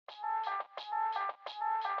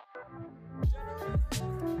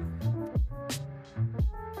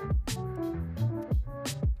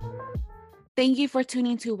Thank you for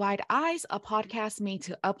tuning to Wide Eyes, a podcast made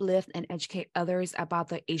to uplift and educate others about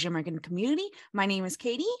the Asian American community. My name is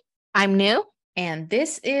Katie. I'm New. And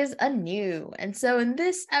this is Anu. And so in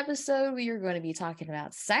this episode, we are going to be talking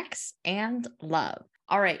about sex and love.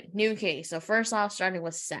 All right, New Katie. So first off, starting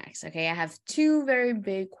with sex. Okay, I have two very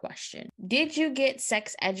big questions. Did you get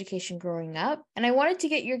sex education growing up? And I wanted to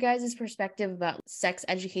get your guys' perspective about sex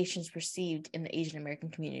educations received in the Asian American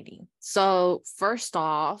community. So first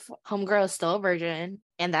off, homegirl is still a virgin,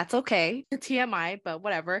 and that's okay. TMI, but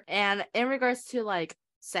whatever. And in regards to like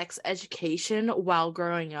sex education while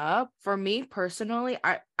growing up, for me personally,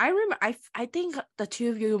 I remember, I think the two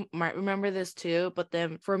of you might remember this too, but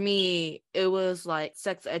then for me it was like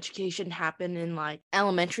sex education happened in like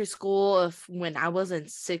elementary school when I was in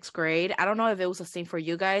 6th grade. I don't know if it was the same for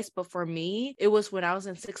you guys, but for me it was when I was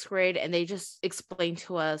in 6th grade, and they just explained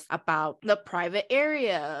to us about the private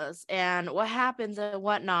areas and what happens and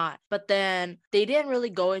whatnot, but then they didn't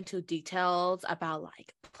really go into details about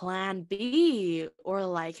like plan B or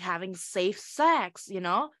like having safe sex, you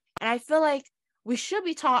know? And I feel like we should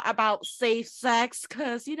be taught about safe sex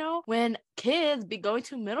because, you know, when kids be going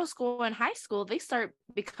to middle school and high school, they start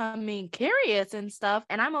becoming curious and stuff.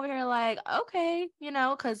 And I'm over here like, okay, you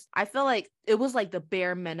know, because I feel like it was like the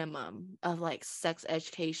bare minimum of like sex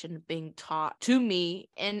education being taught to me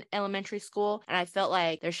in elementary school. And I felt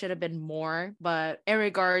like there should have been more. But in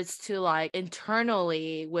regards to like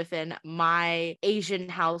internally within my Asian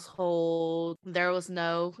household, there was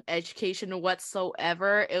no education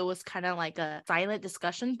whatsoever. It was kind of like a silent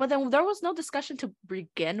discussion, but then there was no discussion to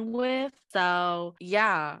begin with. So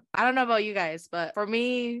yeah, I don't know about you guys, but for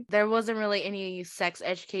me, there wasn't really any sex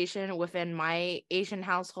education within my Asian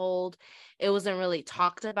household. It wasn't really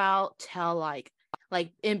talked about till like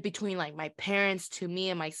in between like my parents to me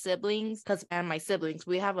and my siblings, because my siblings,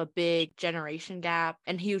 we have a big generation gap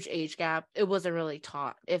and huge age gap. It wasn't really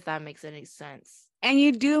taught, if that makes any sense. And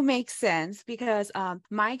you do make sense because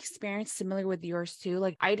my experience similar with yours too.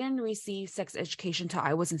 Like I didn't receive sex education till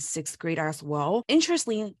I was in 6th grade as well.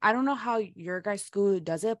 Interestingly, I don't know how your guys' school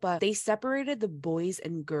does it, but they separated the boys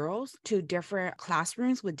and girls to different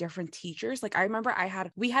classrooms with different teachers. Like I remember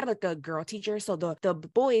we had like a girl teacher, so the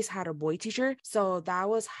boys had a boy teacher. So that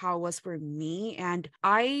was how it was for me. And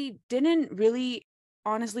I didn't really,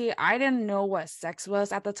 honestly, I didn't know what sex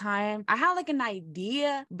was at the time. I had like an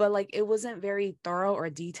idea, but like it wasn't very thorough or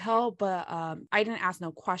detailed, but I didn't ask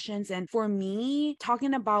no questions. And for me,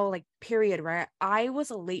 talking about like period, right? I was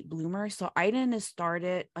a late bloomer, so I didn't start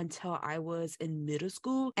it until I was in middle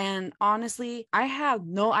school. And honestly, I have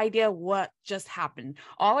no idea what just happened.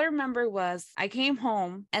 All I remember was I came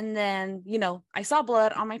home and then, you know, I saw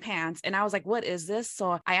blood on my pants and I was like, what is this?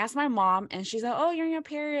 So I asked my mom and she's like, oh, you're in your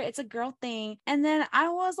period. It's a girl thing. And then I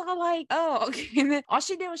was all like, oh, okay. And then all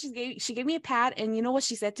she did was she gave me a pad, and you know what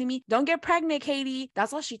she said to me? Don't get pregnant, Katie.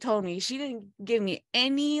 That's all she told me. She didn't give me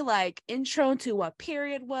any like intro to what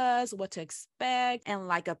period was, what to expect, and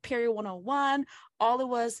like a period 101. All it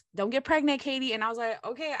was, don't get pregnant, Katie. And I was like,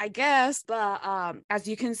 okay, I guess. But as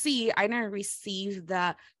you can see, I didn't receive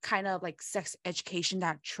the kind of like sex education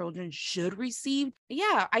that children should receive.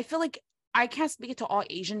 Yeah, I feel like I can't speak to all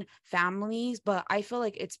Asian families, but I feel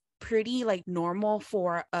like it's pretty like normal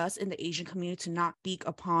for us in the Asian community to not speak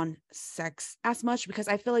upon sex as much, because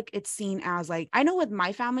I feel like it's seen as like, I know with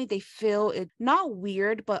my family, they feel it not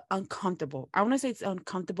weird, but uncomfortable. I want to say it's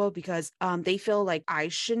uncomfortable because they feel like I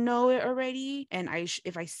should know it already. And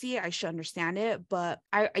if I see it, I should understand it. But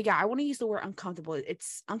I want to use the word uncomfortable.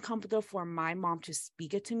 It's uncomfortable for my mom to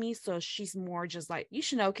speak it to me. So she's more just like, you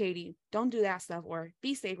should know, Katie, don't do that stuff, or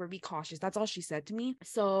be safe or be cautious. That's all she said to me.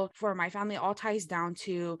 So for my family, it all ties down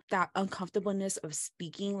to that uncomfortableness of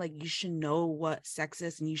speaking. Like you should know what sex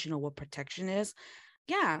is and you should know what protection is.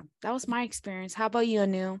 Yeah, that was my experience. How about you,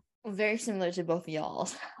 Anu? Very similar to both of y'all.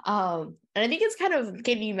 And I think it's kind of,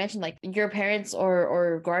 Katie, you mentioned like your parents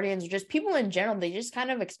or guardians or just people in general, they just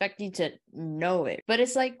kind of expect you to know it. But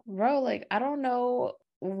it's like, bro, like I don't know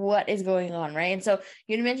what is going on, right? And so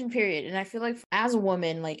you mentioned period, and I feel like as a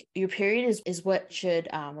woman, like your period is what should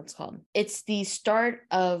what's called, it's the start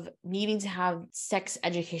of needing to have sex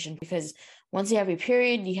education, because once you have your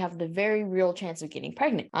period, you have the very real chance of getting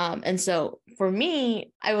pregnant. And so for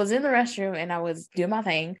me, I was in the restroom and I was doing my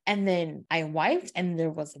thing, and then I wiped and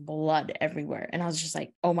there was blood everywhere, and I was just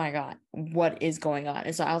like, oh my god, what is going on?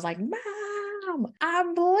 And so I was like, Mom,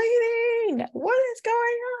 I'm bleeding. What is going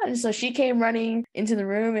on? And so she came running into the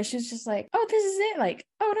room and she was just like, oh, this is it. Like,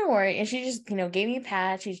 oh, don't worry. And she just, gave me a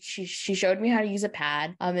pad. She showed me how to use a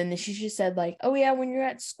pad. And then she just said like, oh yeah, when you're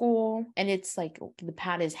at school and it's like the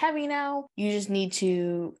pad is heavy now, you just need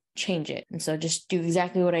to change it. And so just do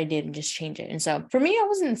exactly what I did and just change it. And so for me, I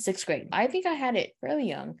was in 6th grade. I think I had it fairly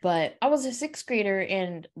young, but I was a 6th grader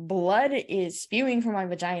and blood is spewing from my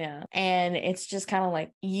vagina. And it's just kind of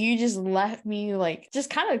like, you just left me like, just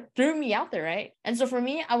kind of threw me out there, right? And so for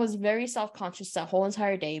me, I was very self-conscious that whole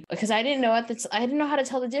entire day because I didn't know I didn't know how to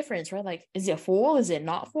tell the difference, right? Like, is it full? Is it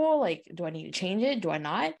not full? Like, do I need to change it? Do I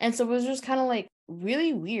not? And so it was just kind of like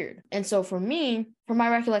really weird. And so for me, from my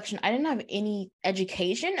recollection, I didn't have any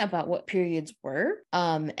education about what periods were.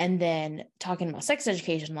 And then talking about sex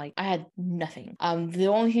education, like I had nothing. The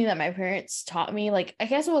only thing that my parents taught me, like I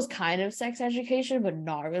guess it was kind of sex education, but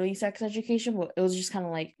not really sex education. But it was just kind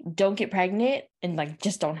of like, don't get pregnant and like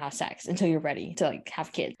just don't have sex until you're ready to like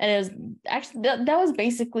have kids. And it was actually that was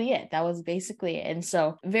basically it. That was basically it. And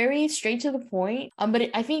so very straight to the point. But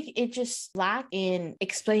I think it just lacked in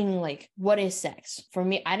explaining like what is sex. For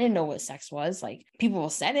me, I didn't know what sex was. Like people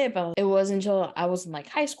said it, but it wasn't until I was in like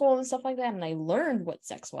high school and stuff like that, and I learned what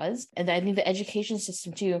sex was. And I think the education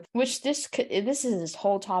system too, which this is this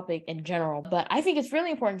whole topic in general, but I think it's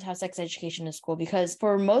really important to have sex education in school because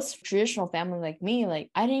for most traditional family like me, like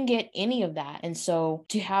I didn't get any of that. And so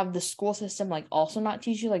to have the school system like also not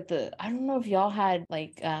teach you like I don't know if y'all had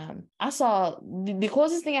like I saw the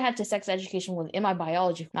closest thing I had to sex education was in my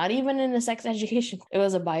biology, not even in the sex education. It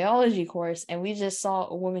was a biology course, and we just saw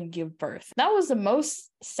a woman give birth. That was the most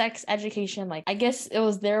sex education, like I guess it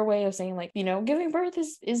was their way of saying like, you know, giving birth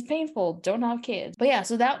is painful, don't have kids. But yeah,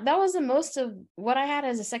 so that was the most of what I had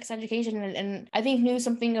as a sex education. And I think knew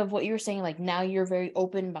something of what you were saying, like now you're very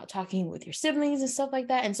open about talking with your siblings and stuff like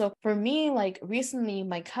that. And so for me, like recently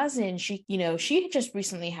my cousin, she, you know, she just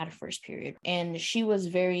recently had her first period, and she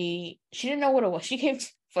didn't know what it was. She came to,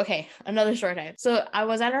 okay, another story time. So I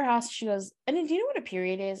was at her house. She goes, and then do you know what a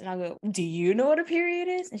period is? And I go, do you know what a period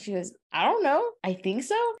is? And she goes, I don't know. I think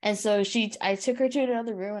so. And so I took her to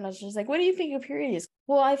another room, and I was just like, what do you think a period is?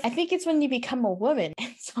 Well, I think it's when you become a woman.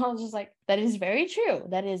 And so I was just like, that is very true.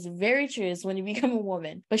 That is very true. Is when you become a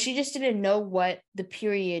woman. But she just didn't know what the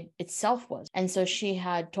period itself was. And so she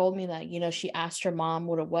had told me that, you know, she asked her mom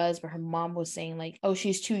what it was, but her mom was saying like, oh,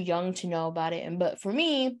 she's too young to know about it. But for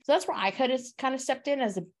me, so that's where I kind of stepped in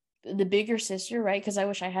as the bigger sister, right? Because I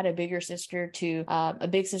wish I had a big sister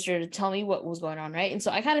to tell me what was going on, right? And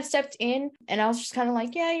so I kind of stepped in, and I was just kind of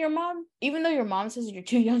like, yeah, your mom, even though your mom says you're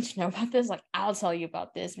too young to know about this, like I'll tell you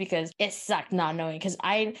about this because it sucked not knowing. Because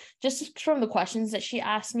I just from the questions that she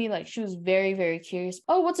asked me, like she was very, very curious.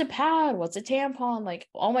 Oh, what's a pad? What's a tampon? Like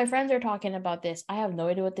all my friends are talking about this. I have no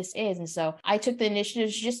idea what this is. And so I took the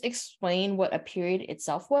initiative to just explain what a period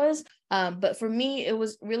itself was. But for me, it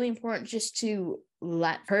was really important just to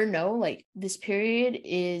let her know, like, this period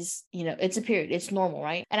is, you know, it's a period, it's normal,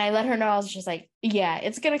 right? And I let her know. I was just like, yeah,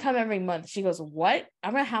 it's gonna come every month. She goes, what?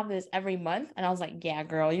 I'm gonna have this every month? And I was like, yeah,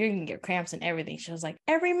 girl, you're gonna get cramps and everything. She was like,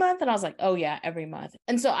 every month? And I was like, oh yeah, every month.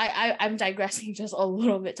 And so I'm digressing just a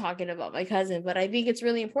little bit talking about my cousin, but I think it's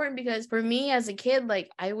really important because for me as a kid,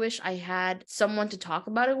 like, I wish I had someone to talk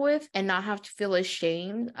about it with and not have to feel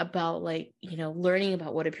ashamed about, like, you know, learning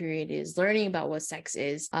about what a period is, learning about what sex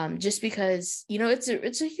is, just because, you know,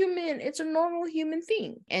 it's a normal human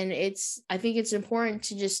thing. And I think it's important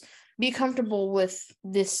to just be comfortable with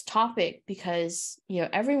this topic because, you know,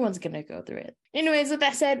 everyone's gonna go through it. Anyways, with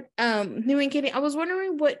that said, New and Kitty, I was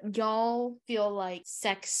wondering what y'all feel like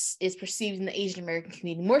sex is perceived in the Asian American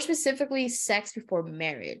community, more specifically sex before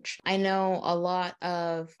marriage. I know a lot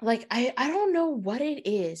of, like, I don't know what it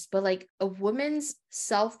is, but like a woman's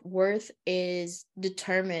self-worth is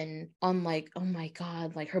determined on, like, oh my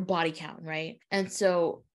God, like her body count, right? And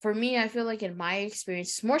so for me, I feel like in my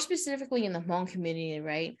experience, more specifically in the Hmong community,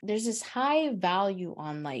 right, there's this high value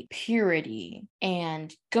on like purity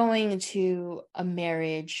and going to a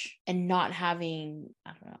marriage and not having,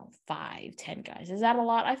 I don't know, 5-10 guys. Is that a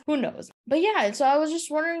lot? Who knows? But yeah, and so I was just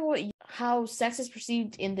wondering how sex is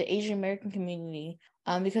perceived in the Asian American community.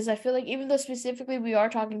 Because I feel like even though specifically we are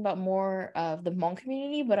talking about more of the Hmong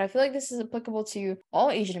community, but I feel like this is applicable to all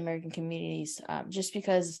Asian American communities, just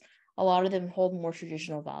because a lot of them hold more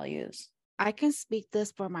traditional values. I can speak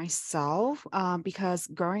this for myself because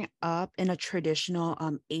growing up in a traditional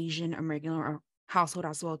Asian American household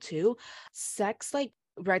as well too, sex, like,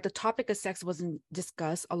 right, the topic of sex wasn't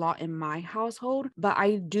discussed a lot in my household, but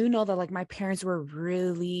I do know that like my parents were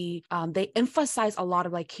really they emphasized a lot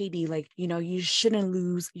of, like, Katie, like, you know, you shouldn't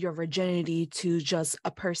lose your virginity to just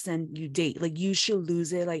a person you date. Like, you should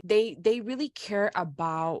lose it. Like, they really care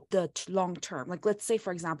about the long term. Like, let's say,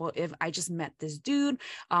 for example, if I just met this dude,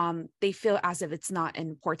 they feel as if it's not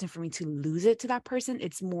important for me to lose it to that person.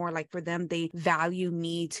 It's more like for them, they value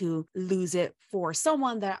me to lose it for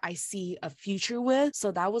someone that I see a future with.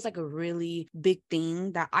 So that was like a really big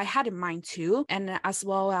thing that I had in mind too. And as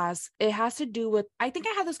well as it has to do with, I think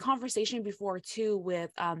I had this conversation before too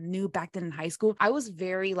with New back then in high school. I was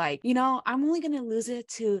very like, I'm only going to lose it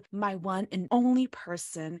to my one and only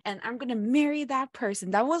person, and I'm going to marry that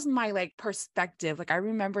person. That was my like perspective. Like I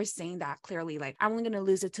remember saying that clearly, like I'm only going to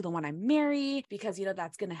lose it to the one I marry because,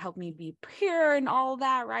 that's going to help me be pure and all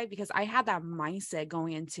that, right? Because I had that mindset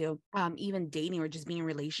going into even dating or just being in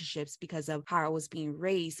relationships because of how I was being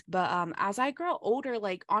raised. But as I grow older,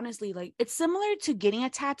 like honestly, like it's similar to getting a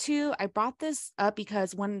tattoo. I brought this up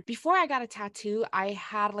because before I got a tattoo, I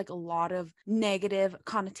had like a lot of negative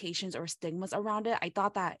connotations or stigmas around it. I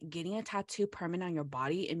thought that getting a tattoo permanent on your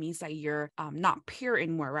body, it means that you're not pure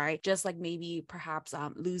anymore, right? Just like maybe perhaps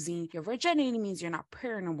losing your virginity means you're not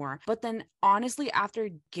pure anymore. But then honestly, after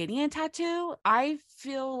getting a tattoo, I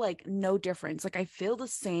feel like no difference. Like I feel the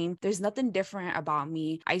same. There's nothing different about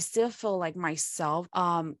me. I still feel like myself.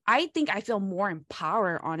 I think I feel more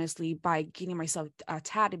empowered, honestly, by getting myself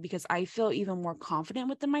tatted because I feel even more confident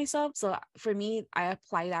within myself. So for me, I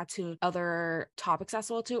apply that to other topics as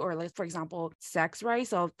well too, or like for example, sex, right?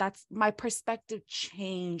 So that's my perspective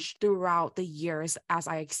changed throughout the years as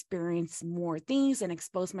I experienced more things and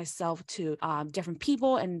expose myself to different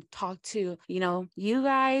people and talk to you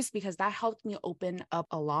guys, because that helped me open up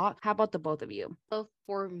a lot. How about the both of you? So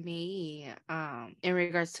for me, in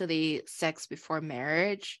regards to the sex before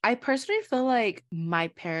marriage, I personally feel like my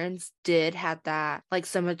parents did have that, like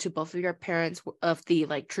similar to both of your parents, of the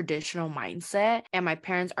like traditional mindset. And my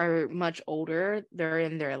parents are much older. They're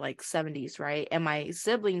in their like 70s, right? And my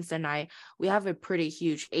siblings and I, we have a pretty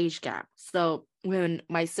huge age gap. So when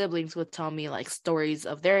my siblings would tell me like stories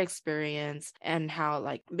of their experience and how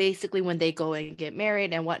like basically when they go and get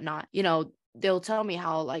married and whatnot, they'll tell me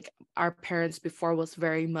how like our parents before was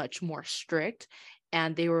very much more strict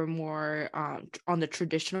and they were more on the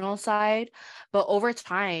traditional side. But over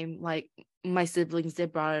time, like my siblings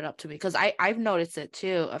did brought it up to me because I've noticed it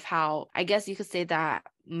too, of how I guess you could say that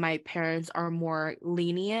my parents are more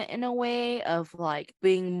lenient in a way of like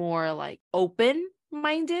being more like open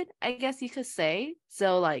minded, I guess you could say.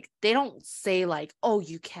 So like they don't say like, oh,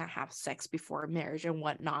 you can't have sex before marriage and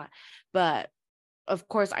whatnot. But of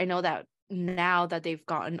course, I know that now that they've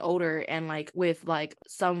gotten older and like with like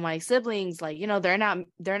some of my siblings, like they're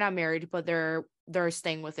not married, but they're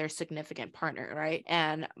staying with their significant partner, right?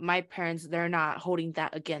 And my parents, they're not holding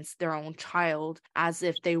that against their own child as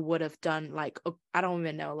if they would have done like I don't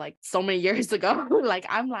even know, like so many years ago. Like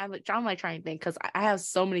I'm like trying to think because I have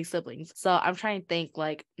so many siblings, so I'm trying to think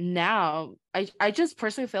like now. I just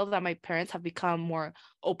personally feel that my parents have become more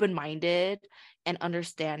open-minded and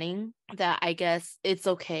understanding that I guess it's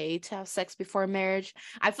okay to have sex before marriage.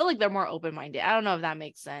 I feel like they're more open-minded. I don't know if that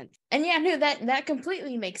makes sense. And yeah, no, that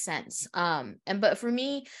completely makes sense. But for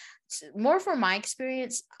me, more from my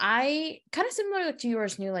experience, I kind of similar to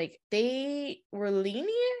yours, New, like they were lenient,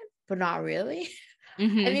 but not really. I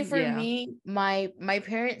mean, for Yeah. me, my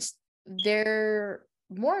parents, they're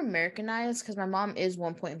more Americanized because my mom is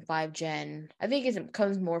 1.5 gen. I think it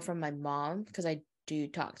comes more from my mom because I do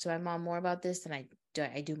talk to my mom more about this than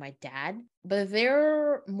I do my dad. But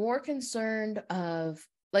they're more concerned of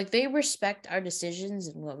like they respect our decisions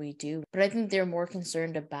and what we do, but I think they're more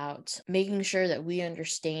concerned about making sure that we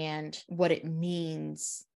understand what it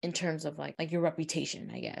means in terms of like your reputation,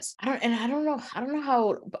 I guess. I don't know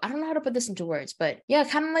how to put this into words, but yeah,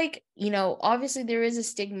 kind of like, obviously there is a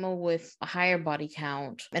stigma with a higher body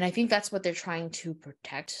count, and I think that's what they're trying to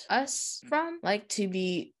protect us from, like to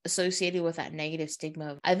be associated with that negative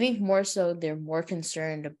stigma. I think more so they're more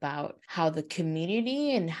concerned about how the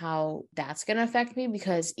community and how that's going to affect me,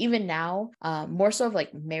 because even now, more so of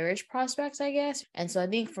like marriage prospects, I guess. And so I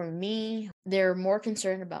think for me, they're more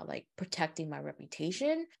concerned about like protecting my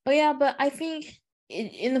reputation. But I think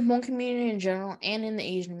in the Hmong community in general and in the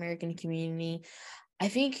Asian American community, I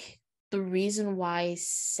think the reason why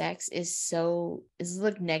sex is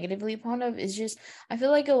looked negatively upon of is just, I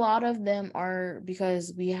feel like a lot of them are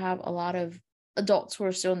because we have a lot of adults who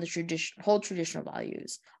are still in the whole traditional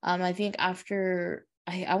values. I think after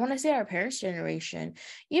I want to say our parents' generation,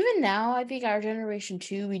 even now, I think our generation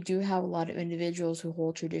too, we do have a lot of individuals who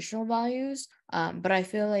hold traditional values. But I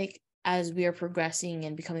feel like as we are progressing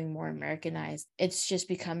and becoming more Americanized, it's just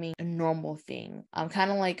becoming a normal thing. Kind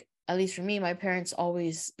of like, at least for me, my parents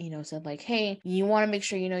always, said like, hey, you want to make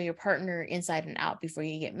sure you know your partner inside and out before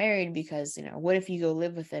you get married, because, what if you go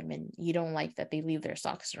live with them and you don't like that they leave their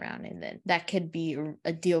socks around, and then that could be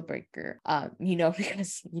a deal breaker,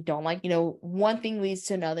 because you don't like, one thing leads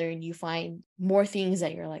to another and you find more things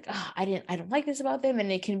that you're like, oh, I don't like this about them.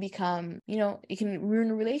 And it can become, it can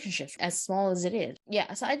ruin a relationship as small as it is.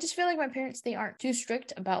 Yeah. So I just feel like my parents, they aren't too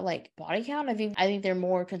strict about like body count. I think they're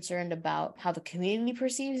more concerned about how the community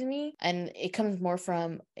perceives me. And it comes more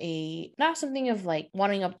from not something of like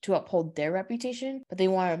wanting to uphold their reputation, but they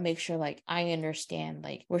want to make sure like I understand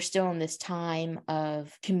like we're still in this time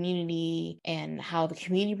of community and how the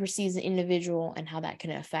community perceives the individual and how that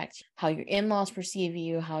can affect how your in-laws perceive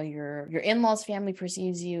you, how your in-laws family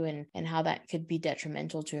perceives you, and how that could be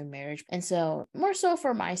detrimental to a marriage. And so more so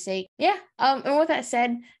for my sake. Yeah. And with that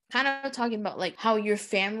said, kind of talking about like how your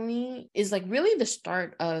family is like really the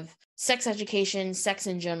start of sex education, sex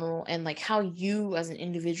in general, and like how you as an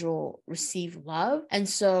individual receive love. And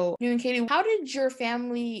so you and Katie, how did your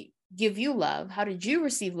family give you love? How did you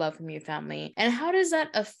receive love from your family? And how does that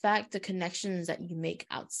affect the connections that you make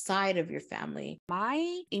outside of your family?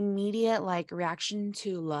 My immediate like reaction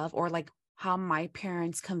to love, or like how my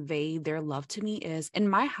parents convey their love to me, is in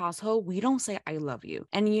my household, we don't say I love you.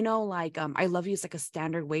 And like I love you is like a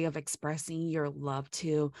standard way of expressing your love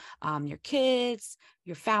to your kids,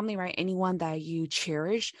 your family, right? Anyone that you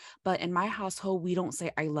cherish. But in my household, we don't say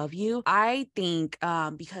I love you. I think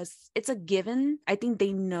because it's a given, I think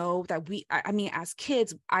they know that I mean, as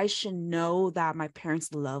kids, I should know that my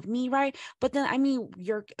parents love me, right? But then, I mean,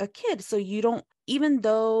 you're a kid, so you don't, even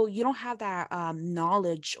though you don't have that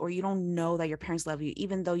knowledge, or you don't know that your parents love you,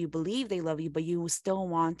 even though you believe they love you, but you still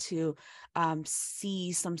want to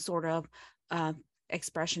see some sort of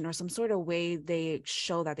expression or some sort of way they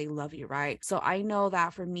show that they love you, right? So I know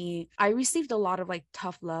that for me, I received a lot of like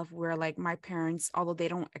tough love where like my parents, although they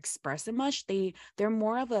don't express it much, they're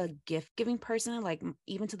more of a gift giving person. Like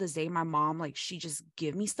even to this day, my mom, like she just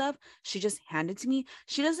give me stuff, she just hand it to me,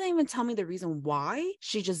 she doesn't even tell me the reason why,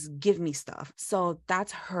 she just give me stuff. So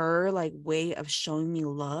that's her like way of showing me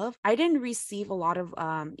love. I didn't receive a lot of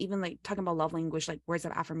even like talking about love language, like words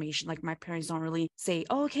of affirmation. Like my parents don't really say,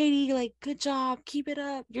 oh Katie, like good job, keep it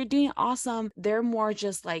up, you're doing awesome. They're more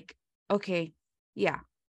just like, okay, yeah,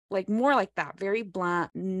 like more like that, very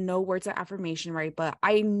blunt, no words of affirmation, right? But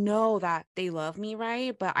I know that they love me,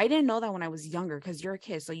 right? But I didn't know that when I was younger, because you're a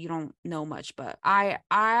kid, so you don't know much. But man,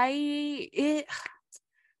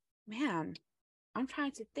 I'm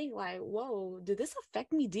trying to think like, whoa, did this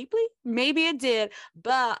affect me deeply? Maybe it did.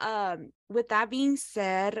 But with that being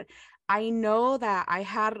said, I know that I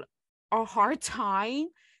had a hard time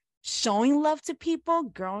showing love to people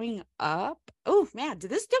growing up. Oh man,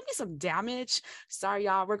 did this do me some damage? Sorry,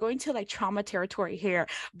 y'all. We're going to like trauma territory here.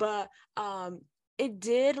 But it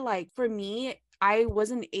did, like, for me, I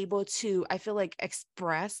wasn't able to, I feel like,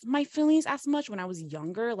 express my feelings as much when I was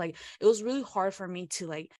younger. Like it was really hard for me to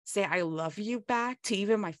like say I love you back to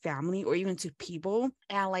even my family or even to people.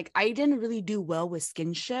 And like I didn't really do well with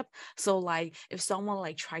skinship. So like if someone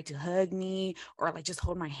like tried to hug me or like just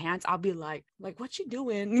hold my hands, I'll be like what you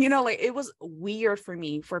doing? Like it was weird for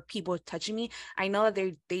me for people touching me. I know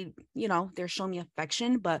that they're showing me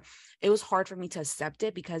affection, but it was hard for me to accept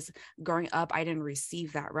it because growing up I didn't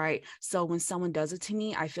receive that, right? So when someone does it to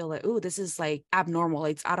me, I feel like, oh, this is like abnormal.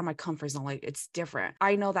 Like, it's out of my comfort zone. Like it's different.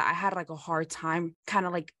 I know that I had like a hard time kind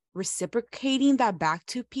of like reciprocating that back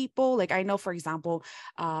to people. Like I know, for example,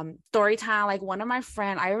 story time, like one of my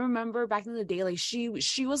friend, I remember back in the day, like she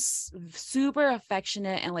was super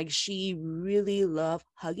affectionate and like she really loved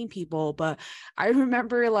hugging people. But I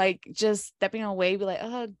remember like just stepping away, be like,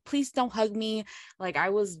 oh, please don't hug me. Like I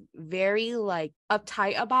was very like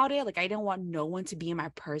uptight about it. Like I didn't want no one to be in my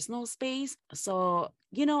personal space. So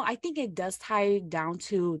I think it does tie down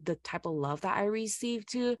to the type of love that I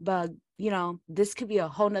received too. But this could be a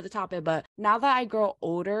whole nother topic. But now that I grow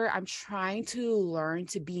older, I'm trying to learn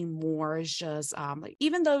to be more just like,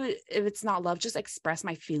 even though if it's not love, just express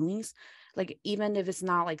my feelings. Like even if it's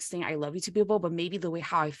not like saying I love you to people, but maybe the way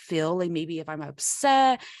how I feel, like maybe if I'm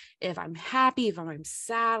upset, if I'm happy, if I'm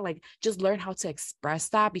sad, like just learn how to express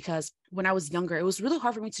that. Because when I was younger, it was really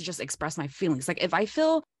hard for me to just express my feelings. Like if I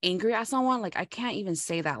feel angry at someone, like I can't even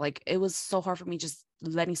say that. Like it was so hard for me just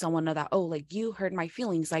letting someone know that, oh, like you hurt my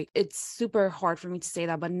feelings. Like it's super hard for me to say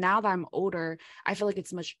that. But now that I'm older, I feel like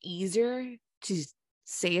it's much easier to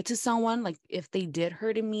say it to someone, like if they did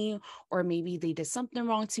hurt me or maybe they did something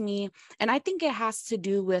wrong to me. And I think it has to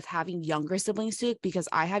do with having younger siblings too, because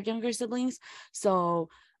I have younger siblings. So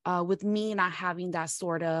with me not having that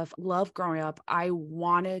sort of love growing up, I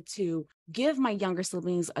wanted to give my younger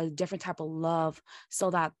siblings a different type of love so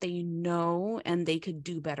that they know and they could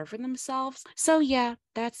do better for themselves. So yeah,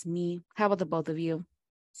 that's me. How about the both of you?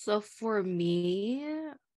 So for me,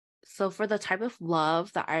 so for the type of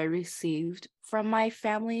love that I received from my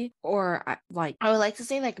family, or like I would like to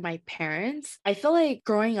say like my parents. I feel like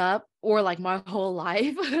growing up or like my whole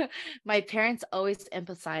life, my parents always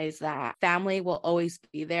emphasize that family will always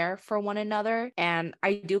be there for one another. And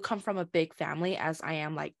I do come from a big family, as I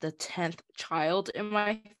am like the 10th child in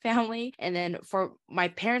my family. And then for my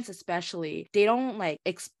parents especially, they don't like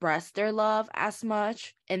express their love as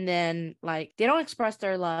much. And then like they don't express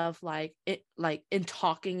their love like in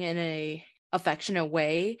talking in a affectionate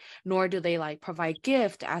way, nor do they like provide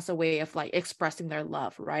gift as a way of like expressing their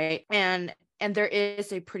love, right? And there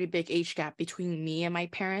is a pretty big age gap between me and my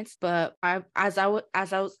parents. But oh my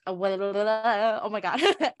god,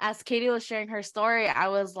 as Katie was sharing her story, I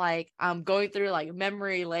was like going through like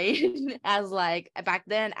memory lane as like back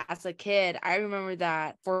then as a kid. I remember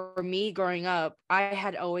that for me growing up, I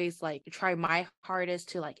had always like tried my hardest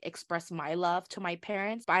to like express my love to my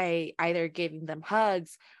parents by either giving them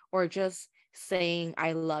hugs or just saying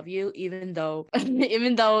I love you, even though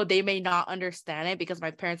even though they may not understand it, because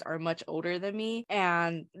my parents are much older than me,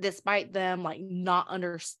 and despite them like not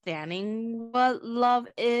understanding what love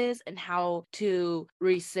is and how to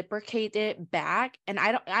reciprocate it back, and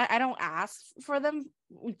I don't ask for them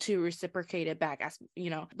to reciprocate it back, as you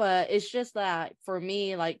know, but it's just that for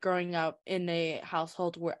me, like growing up in a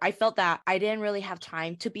household where I felt that I didn't really have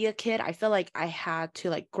time to be a kid, I feel like I had to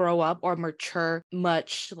like grow up or mature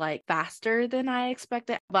much like faster than I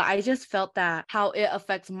expected. But I just felt that how it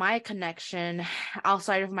affects my connection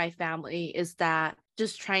outside of my family is that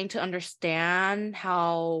just trying to understand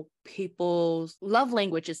how people's love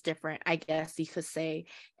language is different, I guess you could say,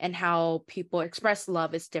 and how people express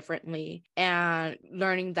love is differently. And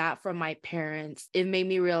learning that from my parents, it made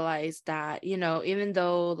me realize that, you know, even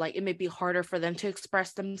though like it may be harder for them to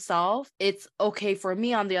express themselves, it's okay for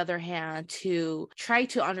me, on the other hand, to try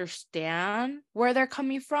to understand where they're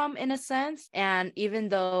coming from in a sense. And even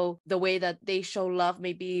though the way that they show love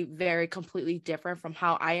may be very completely different from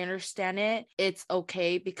how I understand it, it's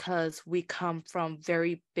okay because we come from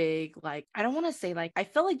very big, like, I don't want to say like, I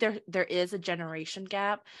feel like there is a generation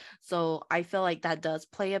gap, so I feel like that does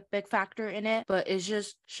play a big factor in it. But it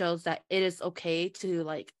just shows that it is okay to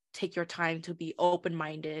like take your time to be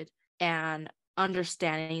open-minded and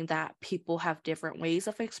understanding that people have different ways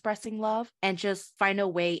of expressing love, and just find a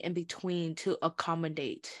way in between to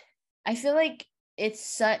accommodate. I feel like it's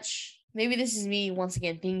such, maybe this is me once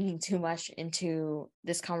again thinking too much into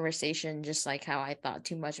this conversation, just like how I thought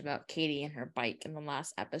too much about Katie and her bike in the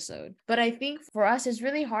last episode. But I think for us, it's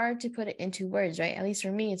really hard to put it into words, right? At least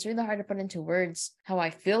for me, it's really hard to put into words how I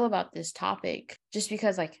feel about this topic, just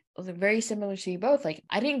because like very similar to you both, like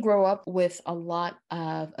I didn't grow up with a lot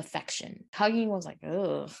of affection. Hugging was like,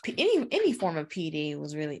 ugh. Any form of PD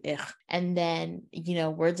was really ugh. And then, you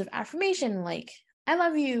know, words of affirmation like I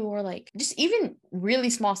love you, or like just even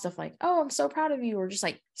really small stuff like, oh, I'm so proud of you, or just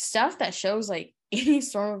like stuff that shows like any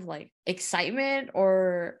sort of like excitement,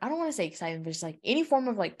 or I don't want to say excitement, but just like any form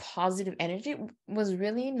of like positive energy was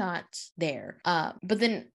really not there. But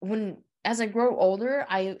then when as I grow older,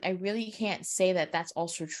 I really can't say that that's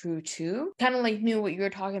also true too. Kind of like knew what you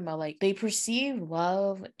were talking about, like they perceive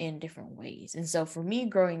love in different ways. And so for me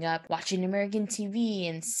growing up, watching American TV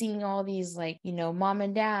and seeing all these like, you know, mom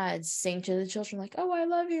and dads saying to the children like, oh, I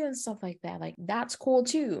love you and stuff like that, like that's cool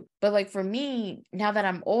too. But like for me, now that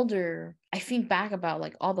I'm older, I think back about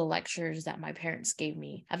like all the lectures that my parents gave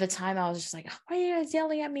me. At the time, I was just like, why are you guys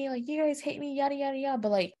yelling at me? Like, you guys hate me, yada, yada, yada.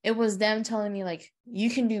 But like, it was them telling me like, you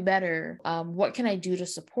can do better. What can I do to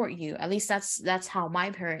support you? At least that's how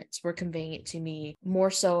my parents were conveying it to me,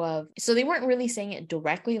 more so of, so they weren't really saying it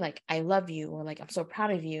directly, like, I love you, or like, I'm so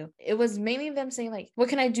proud of you. It was mainly them saying like, what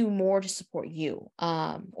can I do more to support you?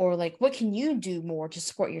 Or like, what can you do more to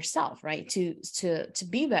support yourself, right? To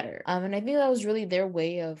be better. And I think that was really their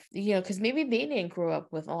way of, you know, because maybe they didn't grow up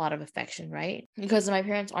with a lot of affection, right? Because my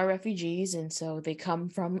parents are refugees, and so they come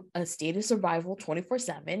from a state of survival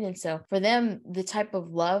 24/7. And so for them, the type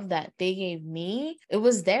of love that they gave me, it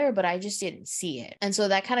was there, but I just didn't see it. And so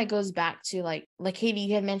that kind of goes back to like Katie,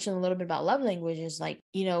 you had mentioned a little bit about love languages. Like,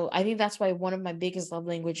 you know, I think that's why one of my biggest love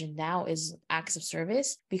languages now is acts of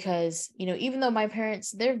service, because, you know, even though my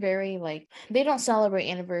parents, they're very like, they don't celebrate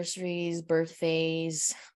anniversaries,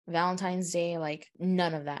 birthdays, Valentine's Day, like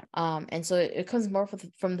none of that. And so it comes more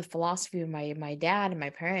from the philosophy of my dad and my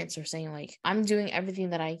parents are saying like, I'm doing everything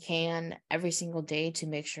that I can every single day to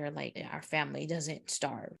make sure like our family doesn't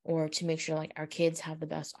starve, or to make sure like our kids have the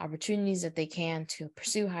best opportunities that they can to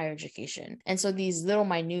pursue higher education. And so these little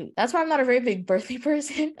minute, that's why I'm not a very big birthday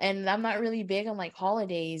person, and I'm not really big on like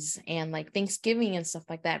holidays and like Thanksgiving and stuff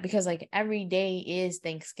like that, because like every day is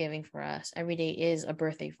Thanksgiving for us, every day is a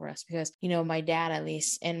birthday for us, because, you know, my dad, at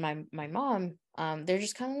least and my mom, they're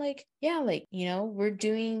just kind of like, yeah, like, you know, we're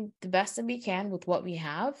doing the best that we can with what we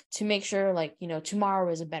have to make sure, like, you know,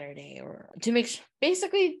 tomorrow is a better day, or to make sure,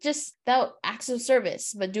 basically just that acts of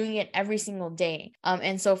service, but doing it every single day.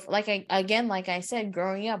 And so like I said,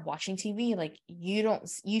 growing up watching TV, like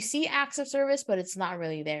you see acts of service, but it's not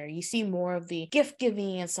really there. You see more of the gift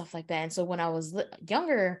giving and stuff like that. And so when I was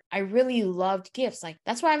younger, I really loved gifts. Like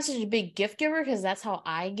that's why I'm such a big gift giver, because that's how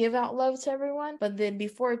I give out love to everyone. But then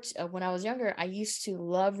before, when I was younger, I used to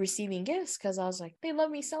love receiving gifts, because I was like, they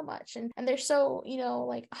love me so much, and they're so, you know,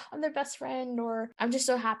 like, oh, I'm their best friend, or I'm just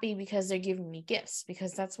so happy because they're giving me gifts,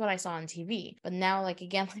 because that's what I saw on TV. But now, like,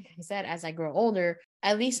 again, like I said, as I grow older,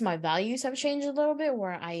 at least my values have changed a little bit,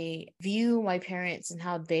 where I view my parents and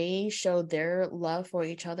how they show their love for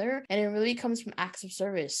each other. And it really comes from acts of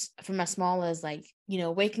service, from as small as, like, you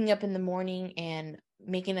know, waking up in the morning and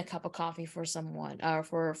making a cup of coffee for someone, or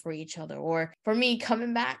for each other. Or for me,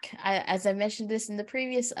 coming back, as I mentioned this in the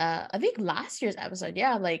previous I think last year's episode,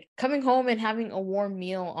 yeah, like coming home and having a warm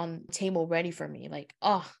meal on the table ready for me, like,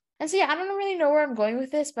 oh. And so yeah, I don't really know where I'm going with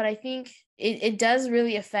this, but I think it does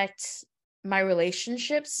really affect my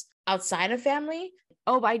relationships outside of family.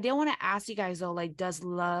 Oh, but I did want to ask you guys though, like, does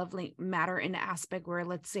love like matter in the aspect where,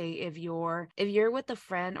 let's say, if you're with a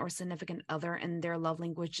friend or significant other and their love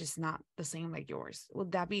language is not the same like yours,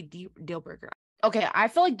 would that be a deal breaker? Okay, I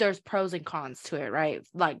feel like there's pros and cons to it, right?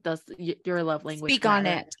 Like, does your love language Speak on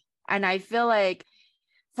matter? it. And I feel like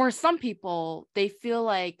for some people, they feel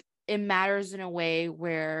like it matters in a way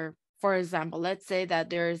where, for example, let's say that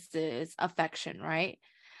there's this affection, right?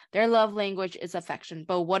 Their love language is affection.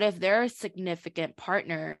 But what if their significant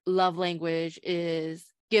partner love language is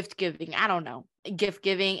gift giving? I don't know, gift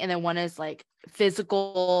giving. And then one is like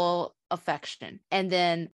physical affection. And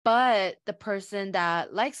then, but the person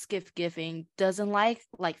that likes gift giving doesn't like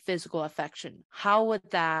physical affection. How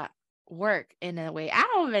would that work in a way? I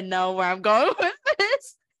don't even know where I'm going with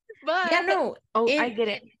this. But Yeah, no. I get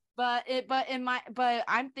it. But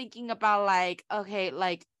I'm thinking about, like, okay,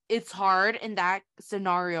 like, it's hard in that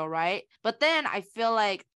scenario, right? But then I feel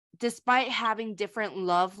like despite having different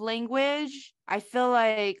love language, I feel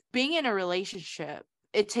like being in a relationship,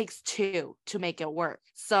 it takes two to make it work.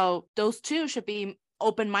 So those two should be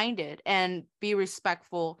open-minded and be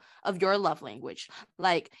respectful of your love language.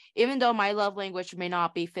 Like, even though my love language may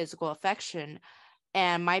not be physical affection,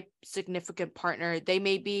 and my significant partner, their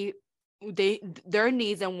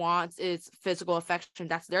needs and wants is physical affection.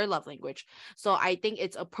 That's their love language. So I think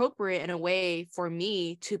it's appropriate in a way for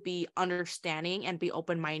me to be understanding and be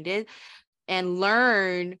open-minded and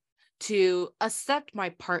learn to accept my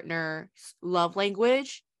partner's love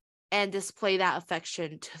language and display that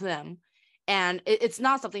affection to them. And it's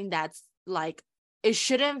not something that's like, it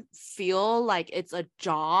shouldn't feel like it's a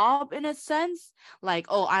job in a sense, like,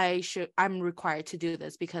 oh, I'm required to do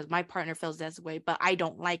this because my partner feels this way, but I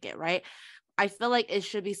don't like it, right? I feel like it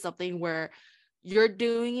should be something where you're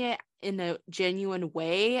doing it in a genuine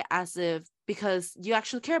way, as if because you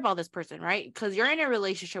actually care about this person, right? Because you're in a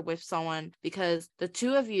relationship with someone because the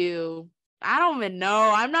two of you, I don't even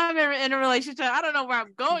know. I'm not even in a relationship. I don't know where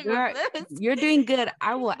I'm going with this. You're doing good.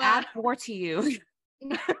 I will add more to you.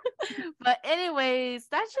 But anyways,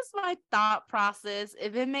 that's just my thought process.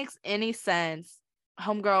 If it makes any sense,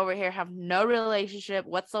 homegirl over here have no relationship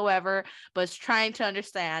whatsoever, but is trying to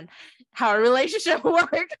understand how a relationship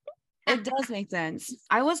works. It does make sense.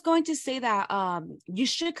 I was going to say that you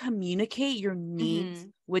should communicate your needs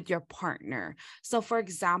with your partner. So for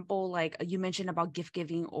example, like you mentioned about gift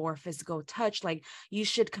giving or physical touch, like you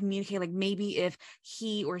should communicate, like maybe if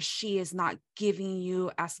he or she is not giving you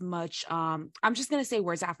as much, I'm just going to say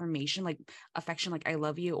words of affirmation, like affection, like I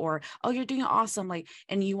love you, or, oh, you're doing awesome. Like,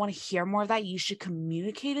 and you want to hear more of that, you should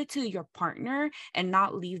communicate it to your partner and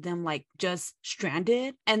not leave them like just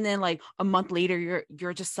stranded. And then like a month later,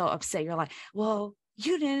 you're just so upset. You're like, well,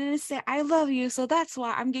 you didn't say I love you, so that's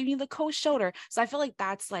why I'm giving you the cold shoulder. So I feel like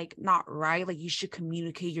that's like not right. Like you should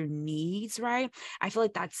communicate your needs, right? I feel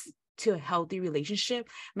like that's to a healthy relationship.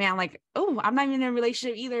 Man, like, oh, I'm not even in a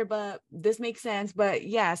relationship either, but this makes sense. But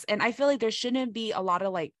yes, and I feel like there shouldn't be a lot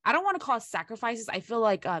of like, I don't want to call it sacrifices. I feel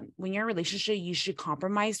like when you're in a relationship, you should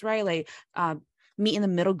compromise, right? Like meet in the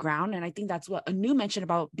middle ground. And I think that's what Anu mentioned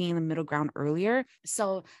about being in the middle ground earlier.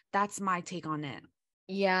 So that's my take on it.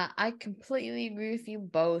 Yeah, I completely agree with you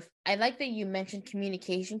both. I like that you mentioned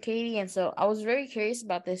communication, Katie. And so I was very curious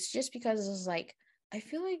about this just because it's like, I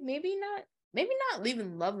feel like maybe not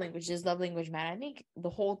leaving love language matter. I think the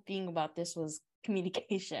whole thing about this was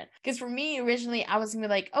communication. Because for me, originally, I was gonna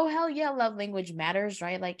be like, oh, hell yeah, love language matters,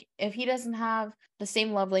 right? Like, if he doesn't have the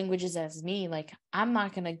same love languages as me, like, I'm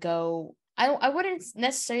not gonna go I wouldn't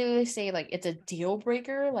necessarily say like it's a deal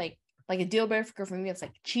breaker, like a deal breaker for me. It's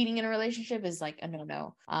like cheating in a relationship is like a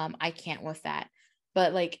no. I can't with that.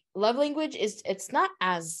 But like love language it's not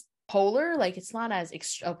as polar, like it's not as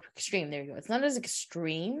extreme. There you go. It's not as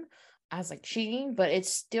extreme as like cheating, but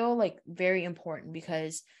it's still like very important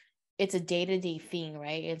because it's a day-to-day thing,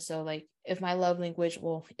 right? And so like if my love language,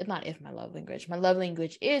 well, it's not if my love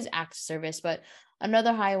language is acts of service, but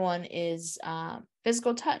another high one is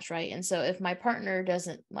physical touch, right? And so if my partner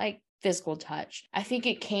doesn't like physical touch, I think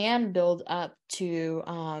it can build up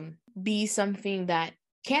to be something that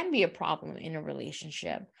can be a problem in a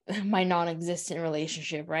relationship. My non-existent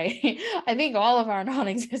relationship, right? I think all of our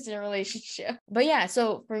non-existent relationship. But yeah,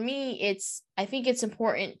 so for me, I think it's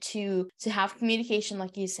important to have communication,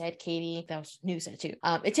 like you said, Katie. That was new said too.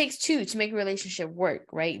 It takes two to make a relationship work,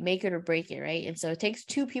 right? Make it or break it, right? And so it takes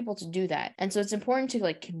two people to do that. And so it's important to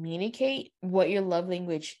like communicate what your love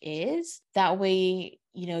language is. That way,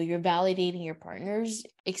 you know, you're validating your partner's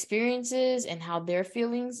experiences and how their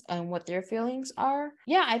feelings and what their feelings are.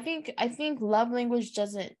 Yeah, I think love language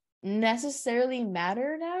doesn't necessarily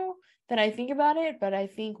matter now that I think about it, but I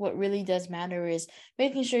think what really does matter is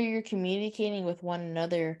making sure you're communicating with one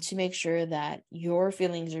another to make sure that your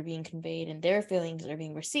feelings are being conveyed and their feelings are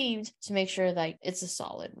being received, to make sure that it's a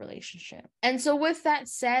solid relationship. And so with that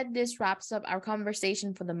said, this wraps up our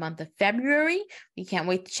conversation for the month of February. We can't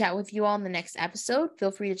wait to chat with you all in the next episode.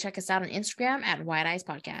 Feel free to check us out on Instagram at Wide Eyes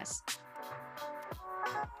Podcast.